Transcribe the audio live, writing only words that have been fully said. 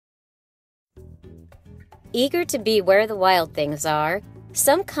Eager to be where the wild things are,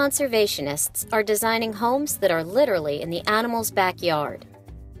 some conservationists are designing homes that are literally in the animal's backyard.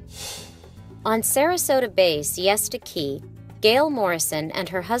 On Sarasota Bay's Siesta Key, Gail Morrison and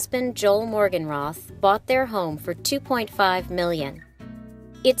her husband Joel Morganroth bought their home for $2.5 million.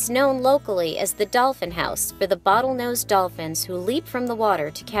 It's known locally as the Dolphin House for the bottlenose dolphins who leap from the water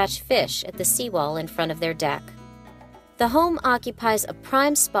to catch fish at the seawall in front of their deck. The home occupies a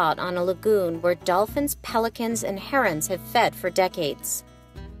prime spot on a lagoon where dolphins, pelicans, and herons have fed for decades.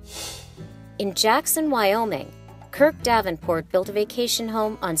 In Jackson, Wyoming, Kirk Davenport built a vacation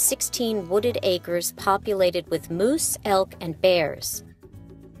home on 16 wooded acres populated with moose, elk, and bears.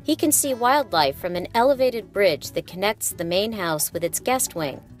 He can see wildlife from an elevated bridge that connects the main house with its guest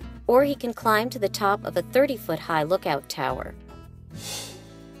wing, or he can climb to the top of a 30-foot-high lookout tower.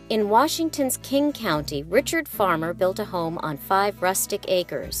 In Washington's King County, Richard Farmer built a home on 5 rustic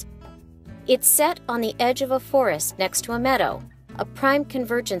acres. It's set on the edge of a forest next to a meadow, a prime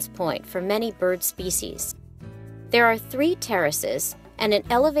convergence point for many bird species. There are 3 terraces, and an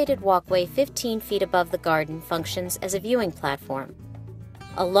elevated walkway 15 feet above the garden functions as a viewing platform.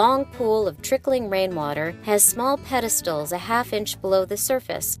 A long pool of trickling rainwater has small pedestals a half-inch below the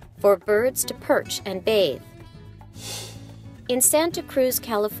surface for birds to perch and bathe. In Santa Cruz,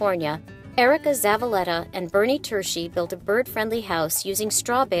 California, Erica Zavaleta and Bernie Tershi built a bird-friendly house using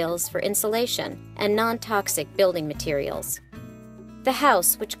straw bales for insulation and non-toxic building materials. The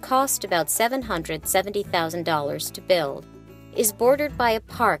house, which cost about $770,000 to build, is bordered by a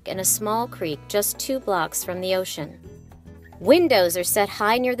park and a small creek just 2 blocks from the ocean. Windows are set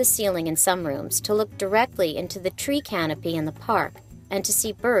high near the ceiling in some rooms to look directly into the tree canopy in the park and to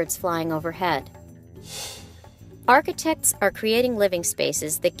see birds flying overhead. Architects are creating living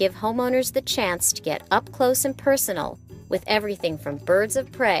spaces that give homeowners the chance to get up close and personal with everything from birds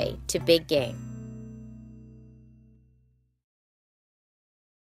of prey to big game.